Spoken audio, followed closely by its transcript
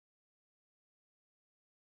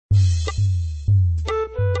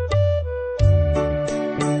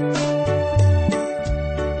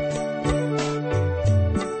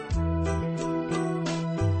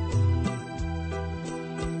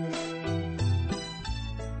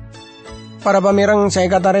Para pamirang saya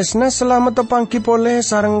kataresna selamat tepangki pole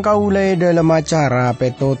sareng kaule dalam acara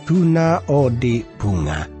Peto Tuna Odi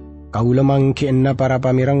Bunga. Kaula mangkienna para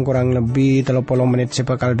pamirang kurang lebih 30 menit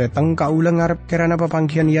sebakal datang kaula ngarep kerana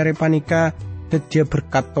papangkian yare panika tetia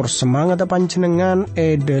berkator semangat panjenengan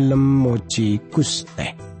dalam moji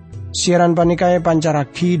Guste. Siaran panika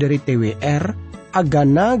pancaraki dari TWR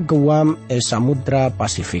Agana Guam Samudra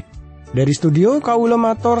Pasifik. Dari studio kaula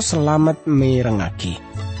matur selamat mirengaki.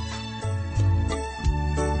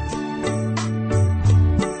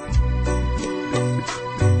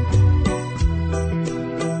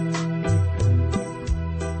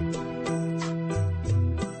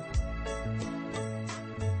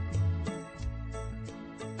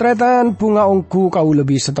 Tretan bunga ongku kau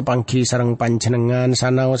lebih setepangki sareng panjenengan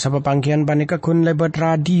sanau sapepangkian panika kun lebat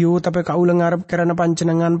radio tapi kau ngarep kerana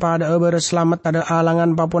panjenengan pada berselamat ada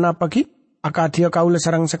alangan papun apa ki akadia kau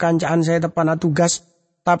sareng sekancaan saya tepan tugas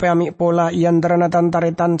tapi amik pola iantara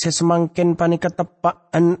taretan sesemangkin panika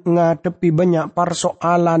tepaan ngadepi banyak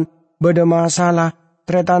persoalan beda masalah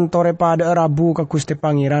tretan tore pada rabu ke Gusti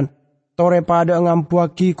Pangeran tore pada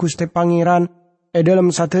ngampuaki Gusti Pangeran dalam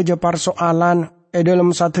sateja persoalan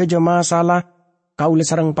dalam sateja masalah kaula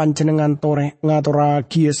sareng panjenengan tore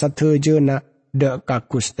ngaturaki sateja na deka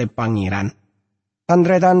Gusti Pangeran.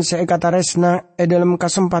 Tandretan seekataresna dalam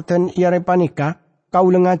kesempatan iare panika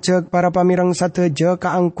kaula ngajak para pamirang sateja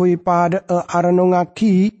kaangkui pada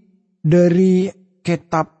aranongaki dari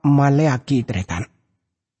kitab Maleakhi tretan.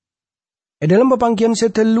 Dalam pepangkian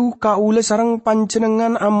setelu kaula sareng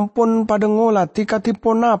panjenengan ampun pada ngolati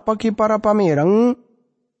katipun apa ki para pamirang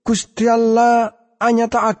Gusti Allah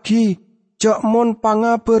anyata agi jakmon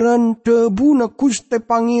pangaberan debu na Gusti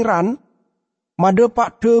Pangeran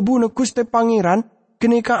madepak debu na Gusti Pangeran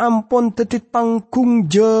kenika ampun dadi tanggung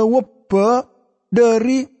jawab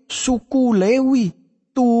dari suku Lewi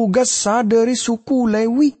tugas dari suku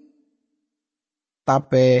Lewi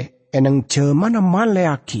tapi eneng jaman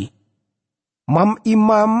Maleakhi mam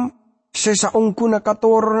imam sesaungku na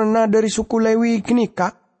katorna dari suku Lewi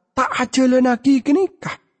kenika tak ajalan lagi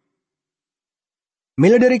kenika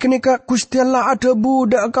mila dari kenika Gusti Allah ada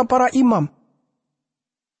budak ka para imam.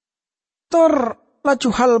 Lacu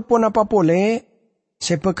hal pun apa boleh,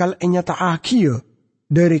 sebekal enyata akhir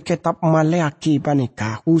dari kitab Maleakhi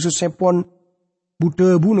panika, khususnya pun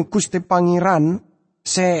budak bunu Gusti Pangeran,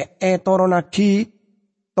 se etoronaki,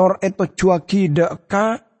 tor eto juaki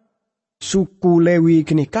deka suku Lewi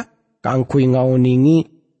kenika, kangkui ngauningi,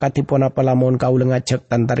 katipun apa lamon kau lengajak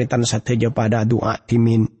tantaritan sateja pada doa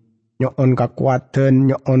timin. Nyon kakuatan,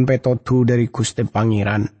 nyon petotu dari Gusti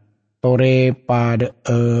Pangeran. Tore pada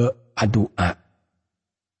adua.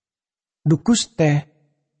 Dukus teh,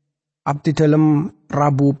 abdi dalam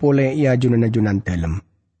rabu pole ia junan dalam.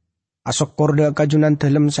 Asok korda kajunan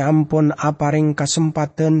dalam seampun aparing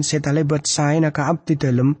kesempatan setalebat saya naka abdi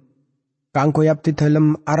dalam. Kangkoy abdi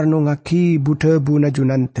dalam arnongaki buda buna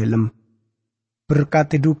junan dalam.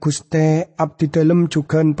 Berkati dukus teh abdi dalam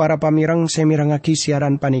juga para pamirang semirangaki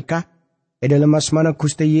siaran panika. Dalam asmana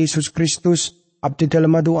Gusti Yesus Kristus, abdi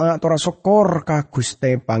dalam doa tora sokor ka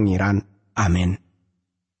Gusti Pangeran. Amin.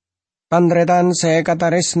 Tandretan saya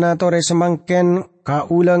kataresna tore semangken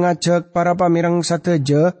kaula ngajak para pamirang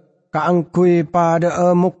sateja kaangkui pada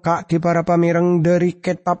muka ki para pamirang dari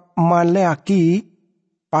kitab Maleakhi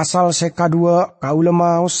pasal seka 2 kaula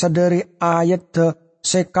mau sadari ayat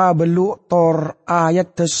seka belu tor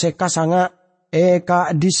ayat seka sanga eka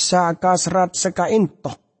disa ka serat seka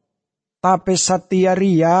intoh. Tapi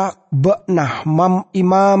satiaria beknah mam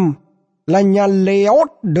imam lanya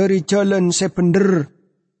leot dari jalan sepender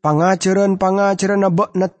pangajaran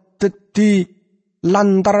bekna teti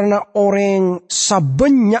lantaran orang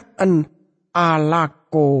sabenyaan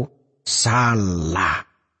alako salah.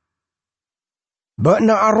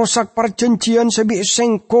 Bekna arosak perjanjian sebi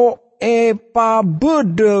sengko epa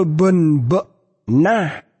bedeben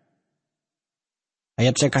beknah.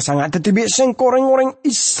 Ayat saya kasangat tetapi sengkoreng orang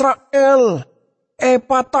Israel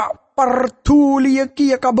tak partuli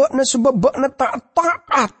ya kabakna sebab bakna tak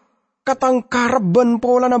taat katang karban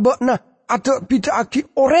pola na bakna ada bida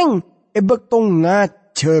aki orang bektong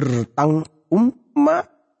ngajar tang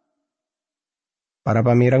para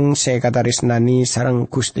pamirang saya kataris nani sarang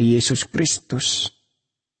Gusti Yesus Kristus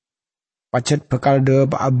pacet bekal de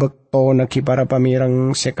paabekto naki para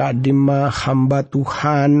pamirang sekadima hamba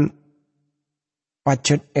Tuhan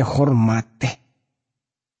pacet hormate.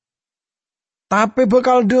 Tapi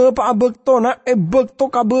bekal de pa abekto na ebekto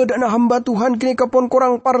kabeda na hamba Tuhan kini kapon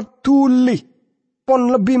kurang partuli. Pon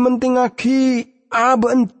lebih menting lagi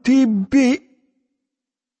aben tibi.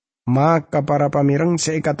 Maka para pamirang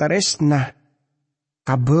seikataresna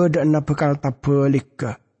kabedana bekal tabelik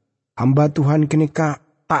hamba Tuhan kenika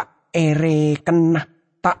tak ere kena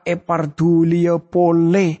tak epardulia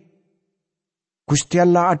pole. Gusti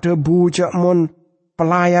Allah ada bujak mon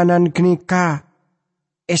pelayanan kenika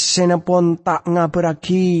esena pon tak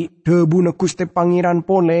ngaberaki debu na Gusti Pangeran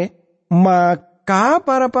pole, maka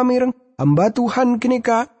para pamireng hamba Tuhan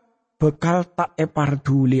kenika bekal tak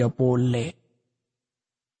epardulia pole.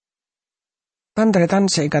 Tandretan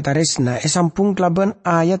seikataresna esampung klaban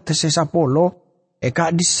ayat tesesapolo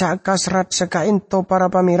eka disaka serat sekainto para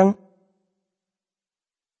pamireng.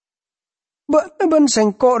 Baknaban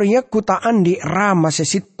sengkok riak kutaan di rama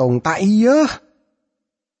sesitong tak iya.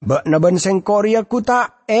 Baknaban sengkok riak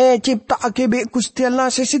kuta cipta akebe Gusti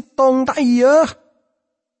Allah sesitong tak iya.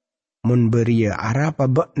 Mun beria arapa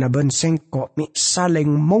baknaban sengkok mi saling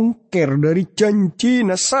mongker dari janji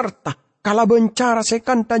na sarta kalaban cara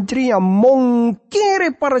sekan tajria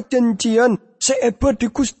mongkere para janjian seebet di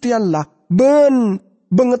Gusti Allah ben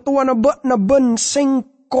bengetuana baknaban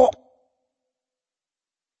sengkok.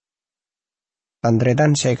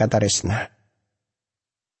 Tandretan saya kata resna.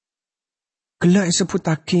 Gelak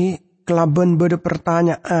seputaki kelaban beda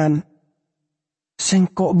pertanyaan.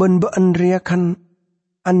 Sengkok ben beandriakan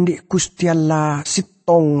andi Gusti Allah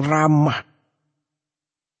sitong ramah.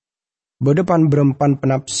 Bedepan berempan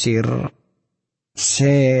penafsir.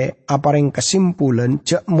 Se apareng kesimpulan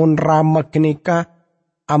cek mun ramah kenika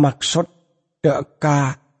amaksud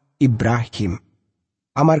deka Ibrahim.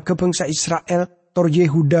 Amar ke bangsa Israel tor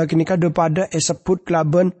Yehuda kenika depada sebut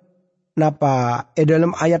kelaban napa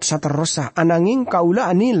dalam ayat saterosa ananging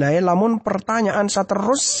kaula anilai lamun pertanyaan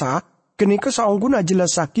saterosa kenika saungguna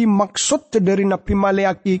jelasaki maksud dari Nabi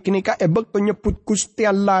Maleakhi kenika ebek penyebut Gusti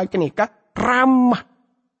Allah kenika ramah.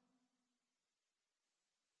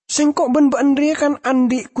 Sengkok ben beandria kan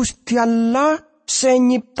andi Gusti Allah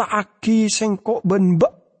senyiptaaki sengkok ben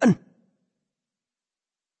been.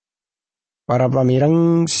 Para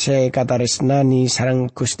pamireng saya kata resnani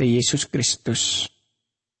sarang Gusti Yesus Kristus.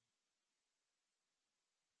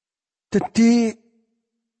 Jadi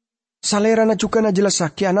salerana juga na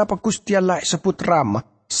jelasaki apa Gusti Allah sebut ramah.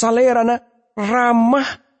 Salerana ramah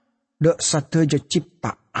dek sateja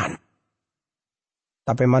ciptaan.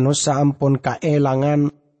 Tapi manusia ampun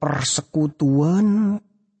kaelangan persekutuan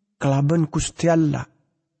kelaban Gusti Allah.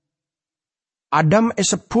 Adam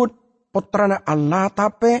sebut putrana Allah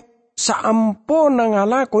tapi saampun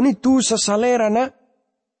nangalakon itu sesalerana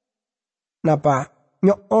napa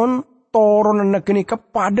nyoon toronan na kini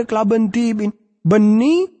kepada kelaban tibin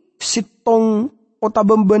beni sitong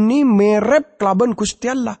otabem beni merep kelaban Gusti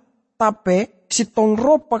Allah tapi sitong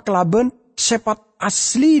ropa kelaban sepat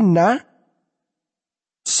aslina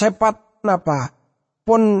sepat napa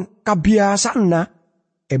pon kabiasaan na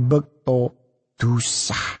ebek to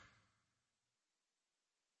dosa.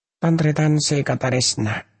 Tantretan se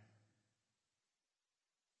kataresna.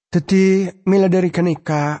 Jadi mila dari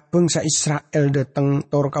kenika bangsa Israel datang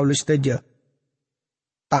tor kaulis saja.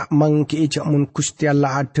 Tak mangki ijak mun Gusti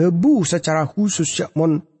Allah adebu secara khusus jak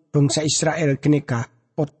mun bangsa Israel kenika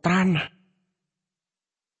potrana.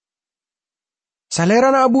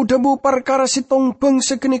 Salerana abu debu perkara sitong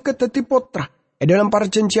bangsa kenika teti potra. Dalam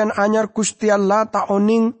perjanjian anyar Gusti Allah tak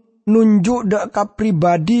oning nunjuk dak ka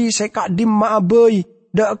pribadi seka dimma abai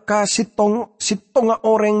dak ka sitong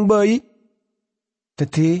orang bayi.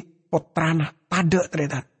 Jadi potrana pada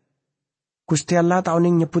teretan. Gusti Allah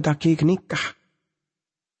tauning nyebutake kenikah.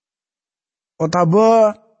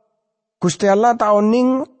 Otaba Gusti Allah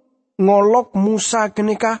tauning ngolok Musa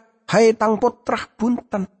kenikah hai tang potrah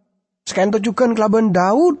bunten. Sekian tujukan kelaban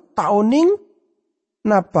Daud tauning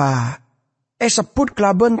napa sebut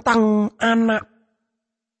kelaban tang anak.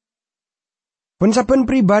 Pensaben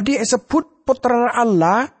pribadi sebut potrana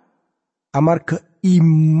Allah amar ke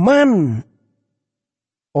iman.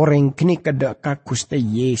 Orang kini kedeka Gusti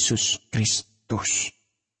Yesus Kristus.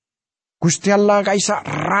 Gusti Allah kaisa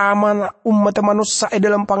ramah umat manusia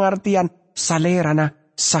dalam pengertian salerana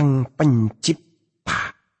sang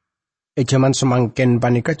pencipta. Zaman semangken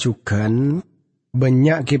panika juga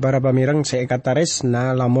banyak ki para pamirang saya kata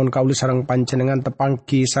resna lamun kauli sarang panjenengan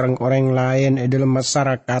tepangki sarang orang lain dalam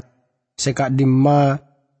masyarakat sekak dima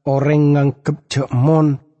orang nganggep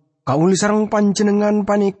jekmon kauli sarang panjenengan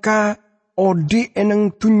panika odi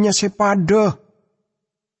eneng dunya sepada.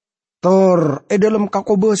 Tor dalam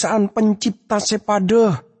kakobesaan pencipta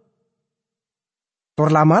sepada. Tor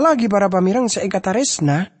lama lagi para pamirang saya kata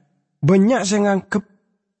resna. Banyak saya nganggep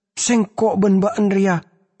sengkok ben baan ria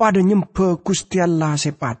pada nyembah Gusti Allah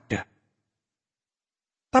sepada.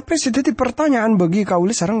 Tapi sedeti pertanyaan bagi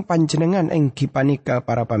kauli sarang panjenengan engki panika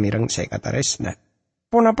para pamirang saya kata resna.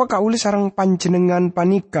 Ponapa kauli sareng panjenengan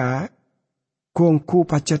panika gongku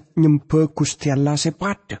pacet nyembe Gusti Allah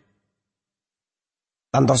sepada.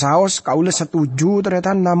 Tanto saos kauli setuju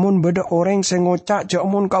teretan, namun beda orang sing ngocak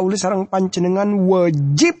jamun kauli sareng panjenengan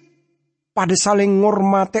wajib pada saling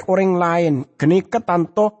ngormate orang lain. Kenika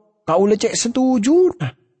tanto kauli cek setuju.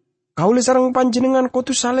 Nah, kauli sareng panjenengan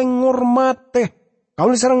kudu saling ngormate.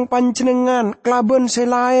 Kauli sareng panjenengan kelaban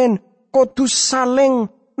selain kudu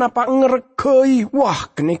saling napa ngergei.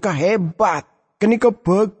 Wah, kenika hebat. Kenika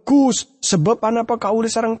bagus. Sebab anapa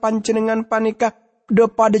kauli sareng panjenengan panika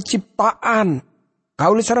pada ciptaan.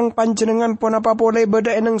 Kauli sareng panjenengan pun apa boleh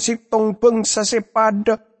beda eneng sitong bangsa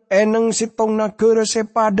sepada, eneng sitong negara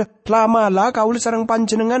sepada. Lamalah kauli sareng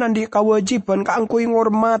panjenengan andi kewajiban kaangkui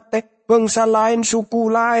ngormate bangsa lain, suku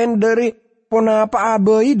lain dari pun apa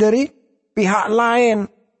abai dari pihak lain.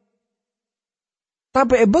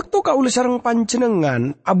 Tapi bekto kauli sareng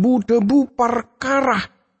panjenengan abu debu perkara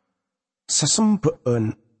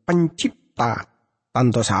sesembeen pencipta.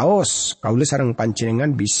 Tanto saos kauli sareng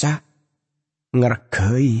panjenengan bisa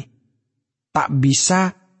ngergei. Tak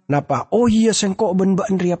bisa napa oh iya sengkok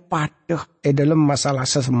ben-ben ria padeh dalam masalah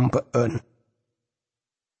sesembeen.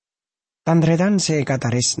 Tandretan saya kata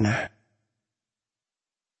resna.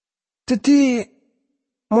 Jadi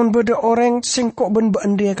mon beda orang sengkok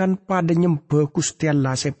ben-ben ria kan pada nyembah Gusti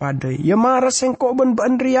Allah sepada. Ya marah sengkok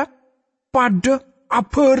ben-ben ria pada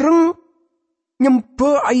abareng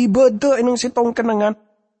nyembah ibadah eneng sitong kenangan.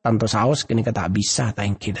 Tanto saos kini kata bisa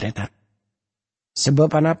tayang kidretan.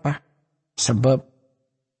 Sebab apa? Sebab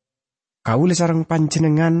kauli sareng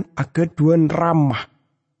panjenengan ageduan ramah.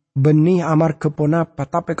 Benih amar keponapa.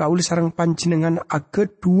 Tapi kauli sareng panjenengan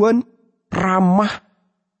ageduan ramah.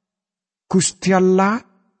 Gusti Allah.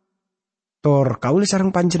 Tor kauli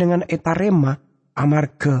sareng panjenengan etarema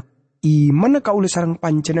amar ke iman kauli sareng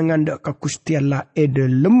panjenengan dak ke Gusti Allah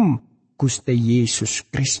edelem Gusti Yesus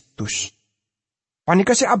Kristus.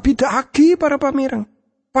 Panika si abida aki para pamirang.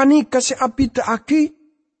 Panika si abida aki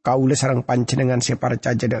kaule sareng panjenengan si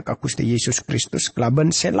parcaja dak ka Gusti Yesus Kristus kelaban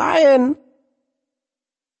selain.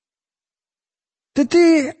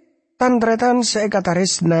 Jadi tandretan saya kata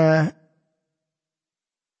resna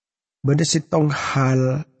beda sitong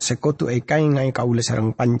hal sekotu ekai ngai kaule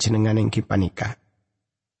sareng panjenengan yang kipanika.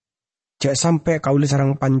 Jak sampai kaule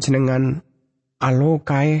sareng panjenengan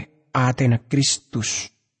alokai atena Kristus.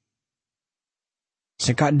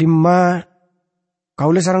 Sekak dimma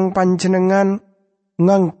kaule sareng panjenengan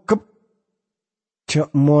nganggep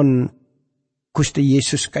jekmon Gusti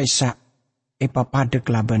Yesus kaisa pada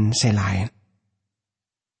kelaban selain.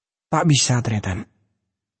 Tak bisa tretan.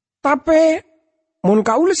 Tapi mun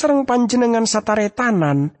kaule sareng panjenengan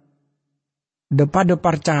sataretanan depada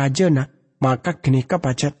parcajana maka genika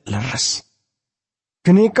pacet leres.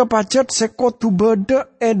 Genika pacet sekotu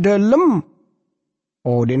beda edalem.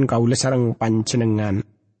 Odin kaule sareng panjenengan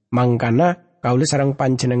mangkana kaule sareng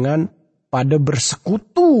panjenengan pada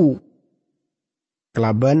bersekutu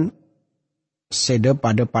kelaban sede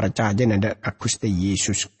pada parcaja nada Gusti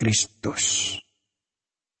Yesus Kristus.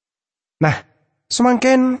 Nah,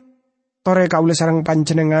 semangken tore kaule sareng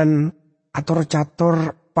panjenengan atur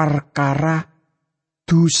catur perkara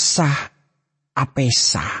dosa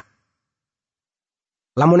apesa.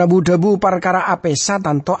 Lamun abu debu perkara apesa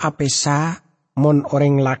tanto apesa mon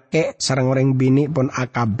orang lake sareng orang bini pun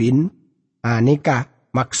akabin. Nika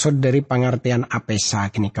maksud dari pengertian apesa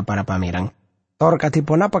kini kepada pamirang. Tor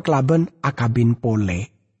katipun apa kelaban akabin pole.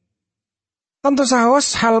 Tentu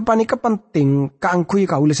saos hal panika penting kaangkui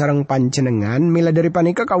kauli sareng panjenengan. Mila dari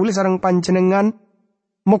panika kauli sareng panjenengan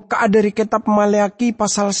muka dari kitab Maleakhi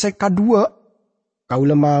pasal seka 2.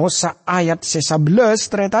 Kauli mau sa ayat 11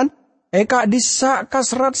 tretan. Eka disa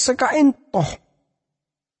kasrat seka entoh.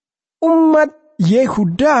 Umat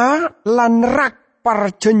Yehuda lan rak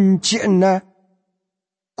parjanjiana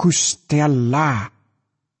Gusti Allah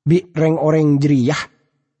bi reng oreng jriyah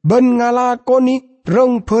ben ngalakoni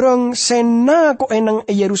reng bereng sena ko eneng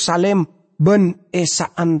Yerusalem ben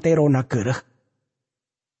esa antero nagara.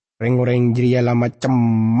 Reng oreng jriyah lama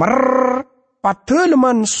cemer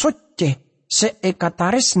padeleman soce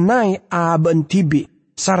seekataris nai aben tibi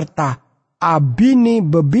sarta abini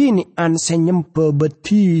bebini an senyempe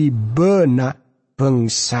beti bena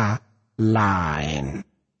bangsa lain.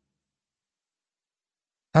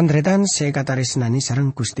 Tandretan sekataris nani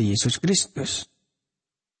sareng Gusti Yesus Kristus.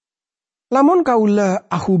 Lamun kaula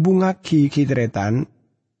ahubungaki kitretan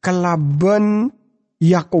kelaban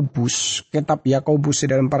Yakobus, kitab Yakobus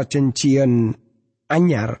dalam perjanjian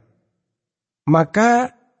anyar,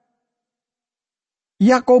 maka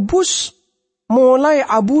Yakobus mulai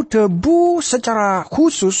abu debu secara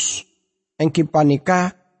khusus engki panika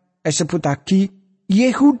sebutaki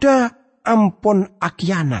Yehuda ampun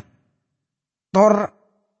akianat. Tor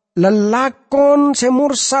lelakon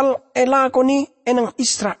semursal elakoni enang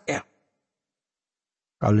Israel.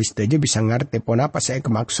 Kalau aja bisa ngerti pon apa saya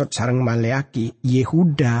kemaksud sarang Maleakhi.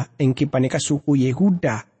 Yehuda, engki panika suku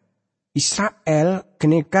Yehuda. Israel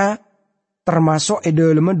kenika termasuk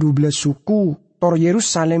edalema 12 suku. Tor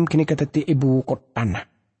Yerusalem kenika teti ibu kotana.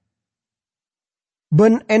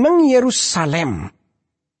 Ben enang Yerusalem.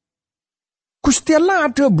 Gusti Allah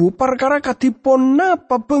ada bu perkara katipon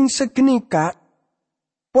napa bangsa kenika.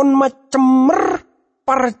 Pon macemer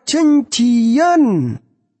perjanjian.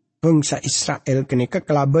 Bangsa Israel kenika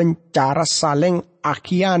kelaban cara saling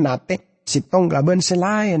akianate sitong kelaban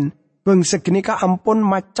selain. Bangsa kenika ampun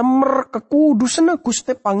macemer kekudusan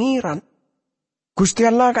Gusti Pangeran. Gusti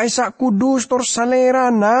Allah kaisa kudus tor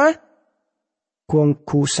salerana.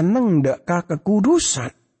 Kuangku seneng dak ka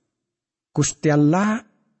kekudusan. Gusti Allah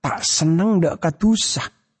tak seneng dak katusah.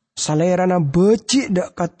 Salerana becik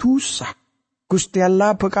dak katusah. Gusti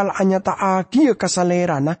Allah bakal anyata agi ka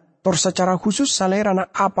salerana. Tor secara khusus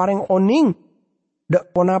salerana apareng oning.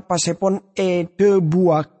 Dak pon apa sepon ede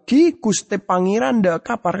buaki Gusti Pangeran dak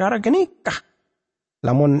ka perkara kenikah.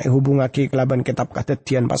 Lamun hubungake kelaban kitab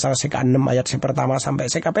Kadadian pasal 6 ayat pertama sampai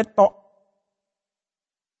 7.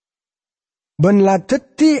 Ben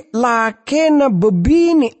ladeti lakena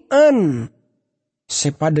bebinian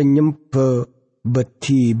sepada nyempe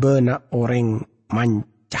beti bena orang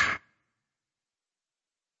manca.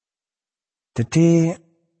 Jadi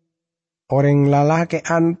orang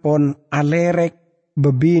lalakean pon alerek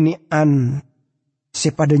bebinian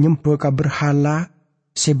sepada nyempe ka berhala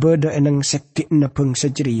sebeda eneng sektikna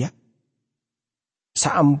bangsa jeria.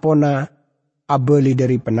 Saampona abeli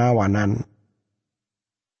dari penawanan.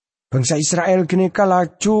 Bangsa Israel kenika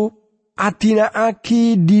laju adina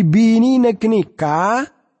aki dibini na kenika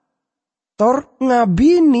tor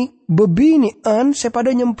ngabini bebinian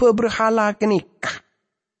sepada nyempe berhala kenika.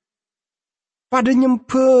 Pada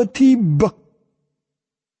nyempe tiba.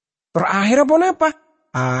 Terakhir apa?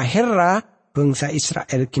 Akhirnya bangsa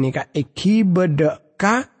Israel kenika eki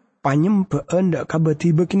bedeka panyempeen deka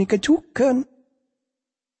betiba kenika cukan.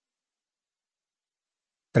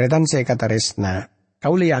 Tretan saya kata resna.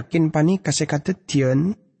 Kau yakin panika sekatetian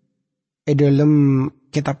dalam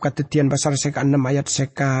kitab Kadadian pasal 6 ayat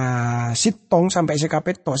sitong sampai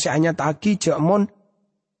sekapeto seanya taki jamon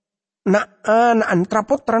naan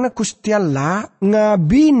trapotrana Gusti Allah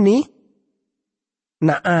ngabini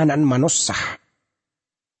naanan manusah.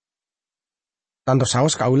 Tanto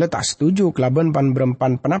saus kaula tak setuju kelaban pan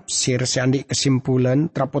berempan penafsir seandi kesimpulan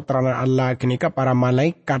trapotrana Allah kenika para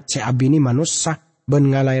malaikat seabini manusah. Ben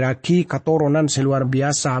ngalairaki katurunan seluar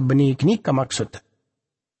biasa benih kenika maksud.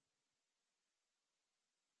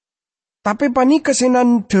 Tapi panika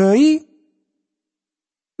senandai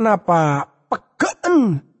napa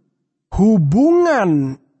pegaan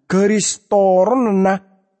hubungan garis toron na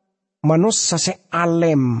manusia se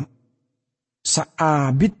alem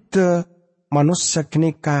saabit manusia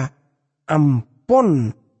kenika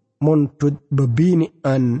ampon montut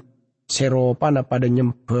bebinian seropana pada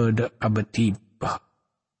nyempeda abetib.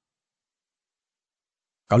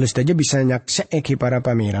 Kalau saja bisa nyaksek eki para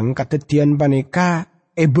pamirang Kadadian panika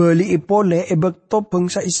ebeli ipole ebekto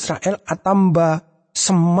bangsa Israel atamba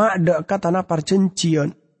semak dek katana perjanjian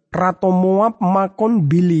Rato Moab makon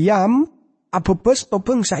Biliam abebes to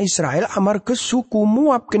bangsa Israel amarga suku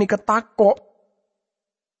Moab kini ketakok.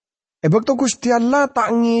 Ebekto Gusti Allah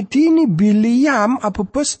tak ngidini Biliam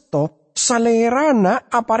abebes to salerana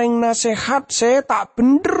apareng nasehat se tak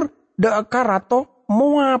bener dek Rato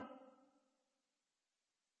Moab.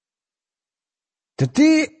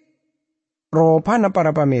 Jadi ropana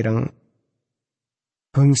para pamirang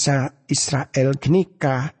bangsa Israel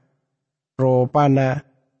kenika ropana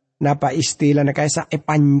napa istilah na kaisa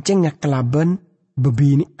pancing kelaban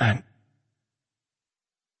bebinian.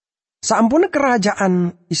 Saampuna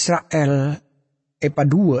kerajaan Israel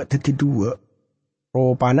dua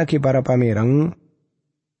ropana ki para pamirang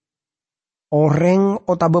orang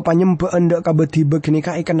otabe panyembaan dek kabetiba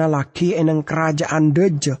kenika ikana laki enang kerajaan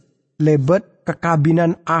deje lebet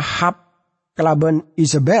kekabinan Ahab kelaban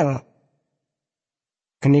Isabel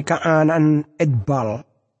kenika anan Edbal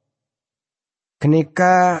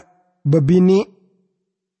kenika bebini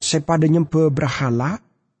sepada nyempe berhala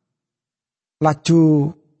laju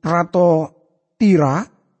Rato Tira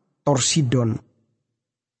Torsidon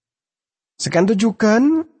sekan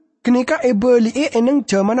tujukan kenika ebeli eneng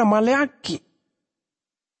zaman Maleakhi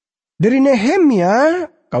dari Nehemia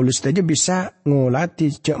kaulus saja bisa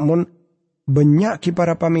ngolati jamon banyak ki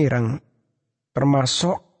para pamirang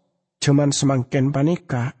termasuk Cuman semakin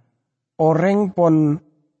panika, orang pon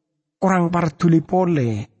kurang parduli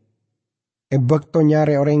pole. Ebek to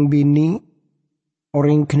nyare orang bini,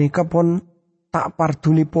 orang kenika pon tak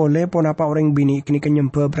parduli pole pon apa orang bini kenika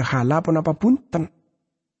nyembah berhala pon apa punten.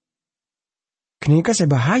 Kenika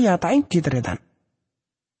sebahaya tak ingki teretan.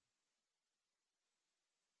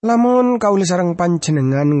 Lamun kaula sareng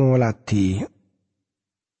panjenengan ngolati,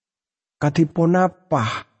 katipun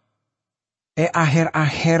apa?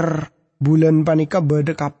 Akhir-akhir bulan panika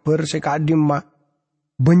bade kabar sekadima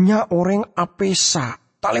banyak orang apesa,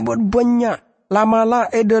 tak lebot banyak. Lamalah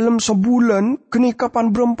dalam sebulan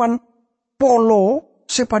kenikapan berempan polo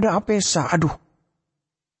sepada apesa. Aduh.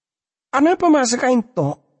 Anapa masa kain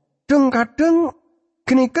to? Kadang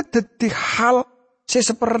kenika dadi hal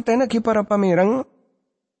seperti ki para pamirang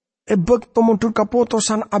ebek to mundur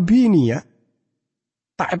kaputusan abini ya.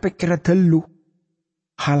 Tak epekira delu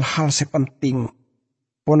hal-hal sepenting.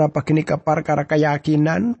 Ponapa kenika perkara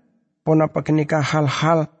keyakinan, ponapa kenika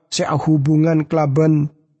hal-hal hubungan kelaban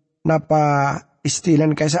napa istilah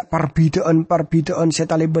kayak perbedaan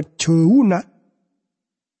setalebet jauh na.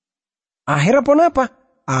 Akhirnya ponapa?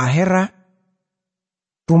 Akhirnya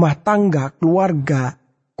rumah tangga, keluarga,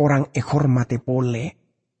 orang hormati pole.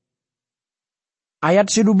 Ayat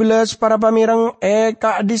 12 para pamirang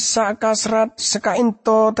kak disa kasrat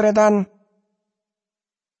sekainto tretan.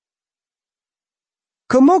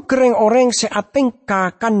 Kemo kereng orang seateng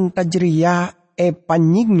kakan tajriya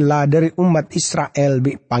panyingla dari umat Israel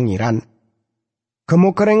bi pangeran.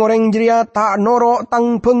 Kemo kereng orang jeria tak noro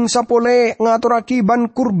tang bangsa pole ngaturaki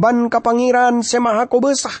ban kurban ka pangeran semaha ko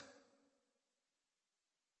besah.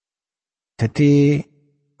 Jadi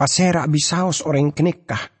pasera bisaos orang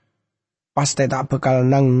kenikah. Pasti tak bakal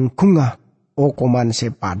nanggunga okoman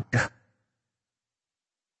sepada.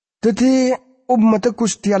 Jadi umat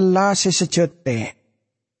Gusti Allah sesejete.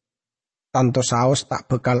 Tanto saos tak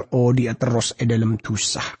bakal dia terus dalam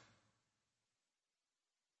dosa.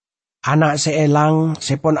 Anak seelang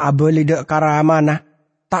sepon abeli dek karamana.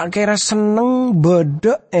 Tak kira seneng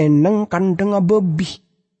beda eneng kandeng abebi.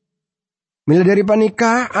 Mila dari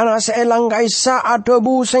panikah anak seelang kaisa ada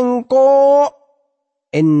busengko.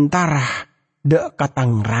 Entara dek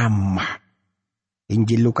katang ramah.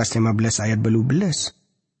 Injil Lukas 15 ayat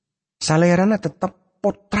 12. Salerana tetap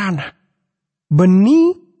potrana.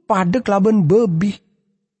 Beni pada kelaban bebi.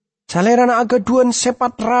 Salerana agaduan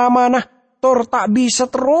sepat ramana. Tor tak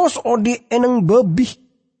bisa terus odi eneng bebi.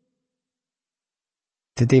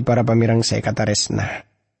 Jadi para pamirang saya kata resna.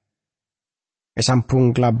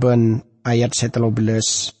 Sampung kelaban ayat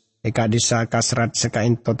 13. Eka disa kasrat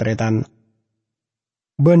sekain totretan.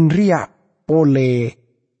 Benria pole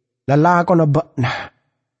lalakon na bakna.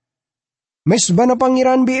 Mesbana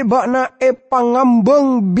pangiran bi bakna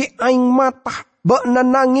pangambeng bi aing mata. Bakna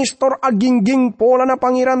nangis tor agingging pola na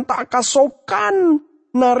pangiran tak kasokan.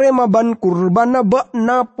 Narema ban kurban na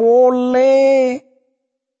bakna pole.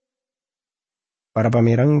 Para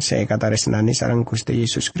pamirang saya kata resnani sarang Gusti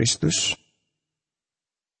Yesus Kristus.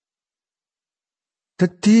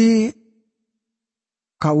 Teti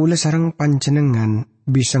kaula sarang panjenengan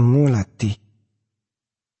bisa ngolati.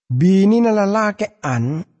 Bini na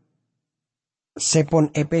lalakean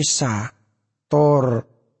sepon epesa tor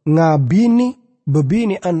ngabini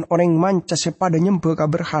bebinian orang manca sepada nyempe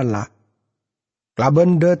ka berhala.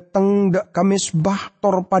 Klaban dateng dak kamisbah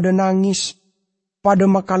tor pada nangis. Pada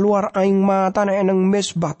makaluar aing mata na eneng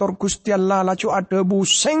mesbah tor Gusti Allah lacu ada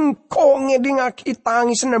buseng konge dingaki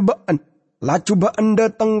tangis nebaan. Lacu baan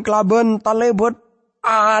dateng klaban talebot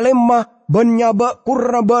alemah banyaba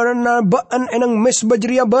kurna bana baan eneng mes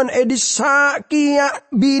bajria ban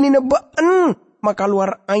edisakia bini nebaan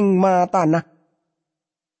makaluar aing mata na.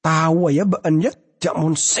 Tawa ya baan ya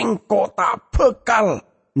jamun sengko tak bekal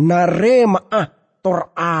narema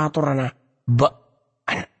tor atorana baan.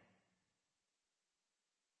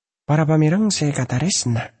 Para pamirang saya kata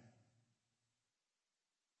resna.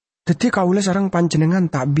 Jadi kaula sarang panjenengan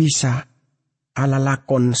tak bisa ala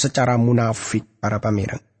lakon secara munafik para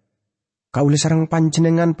pamirang. Kaula sarang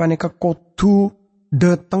panjenengan paneka kodu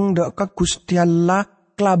dateng dak ka Gusti Allah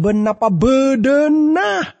klaben napa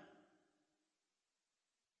bedena.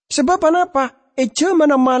 Sebab apa? Eja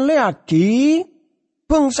mana Maleakhi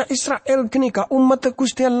bangsa Israel kenika umat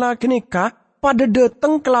Gusti Allah kenika pada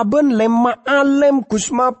dateng kelaben lema alem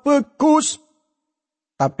gusma bagus.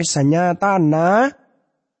 Tapi sanyatana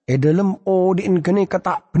dalam odin kenika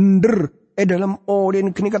tak bener. Dalam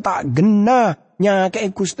odin kenika tak gena nyake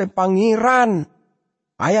Gusti Pangeran.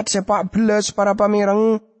 Ayat 14 para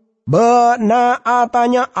pamirang. Bena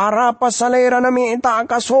atanya arapa salera nami tak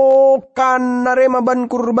kasokan narema ban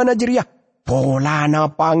kurban ajriyah. Polana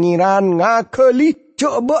pangeran ngakeli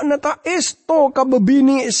coba na ta esto ka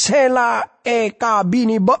bebini sela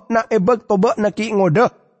kabini bakna ebek to bakna ki ngode.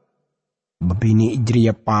 Bebini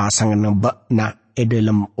ijriya pasangan na bakna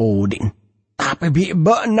dalam odin. Tapi bi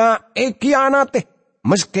bakna kianate.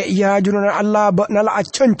 Meski ia junana Allah bakna la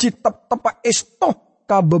acanci tap esto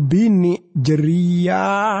ka bebini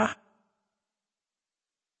jeria.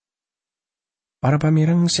 Para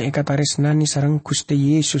pamirang seikataresnani sareng Gusti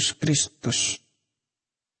Yesus Kristus.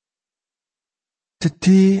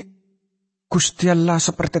 Jadi Gusti Allah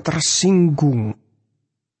seperti tersinggung.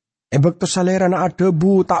 Ebek to salera na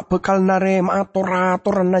adebu tak bekal narem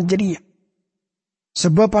ator-atoran na jeria.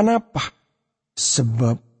 Sebab apa?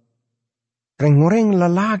 Sebab reng-reng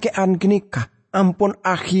lalakean kinika ampun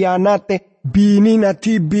akhianate bini na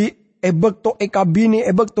tibi ebek to bini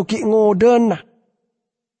ebek to ki ngodena.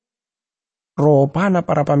 Ropana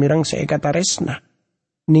para pamirang seikataresna.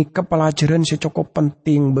 Nika pelajaran cukup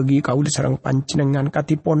penting bagi kaula sareng panjenengan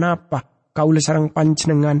katipun apa kaula sareng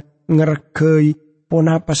panjenengan ngergei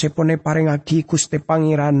ponapa sepone parengagi Gusti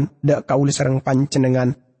Pangeran dak kaula sareng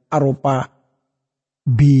panjenengan arupa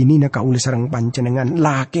bini na kaula sareng panjenengan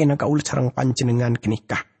laki na kaula sareng panjenengan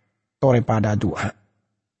kenikah tore pada doa.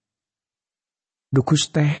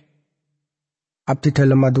 Dukus teh abdi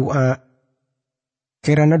dalam doa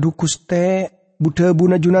kerana dukus teh Buddha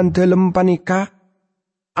buna junan dalam panika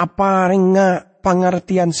apa renga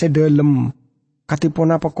pangertian sedalem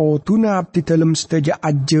katipun apa kau tuna abdi dalam sedaja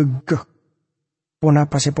ajegeh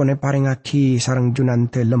ponapa sepone parengaki sarang junan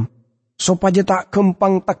dalam sopaja tak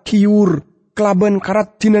kempang tak kiur kelaban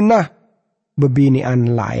karat dinenah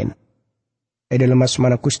bebinian lain dalam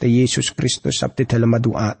asmana Gusti Yesus Kristus abdi dalam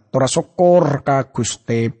doa tora sokor ka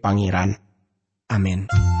Gusti Pangeran amin.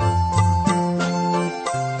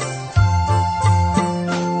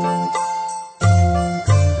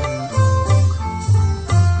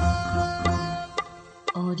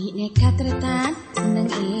 Nekat retan nang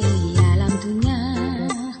alam dunia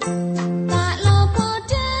tak lopo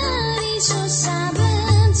dari susah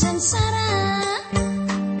ben sengsara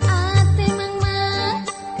ate mang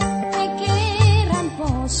pikiran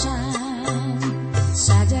posan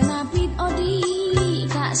saja napit odi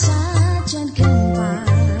tak sajen gempar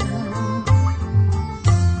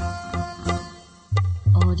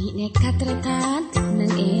odi nekat retan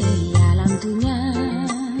nang alam dunia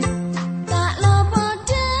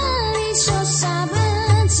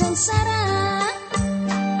sengsara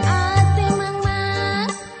ate mang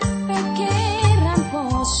pikiran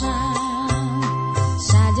posan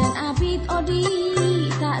sajan abit odi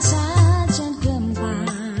tak sajan gempar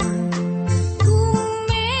kumelange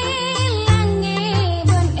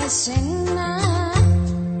ben esena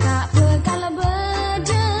tak bekal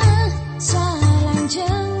beda salang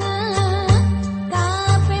jenga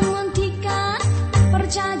tapi muntika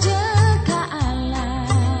percaya ka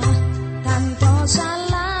Allah tanpa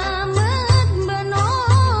salah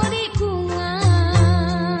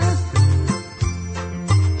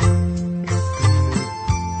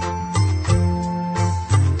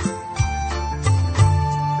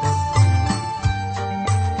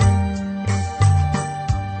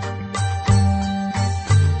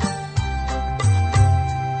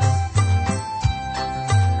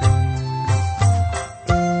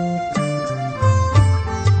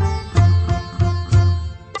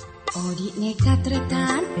nekat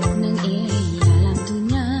retan nang alam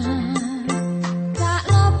dunia tak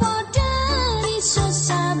lopo dari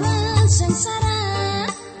susah ben sengsara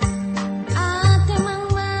ate mang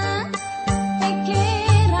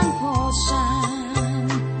pikiran posan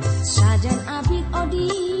sajan abit odi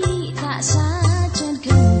tak sa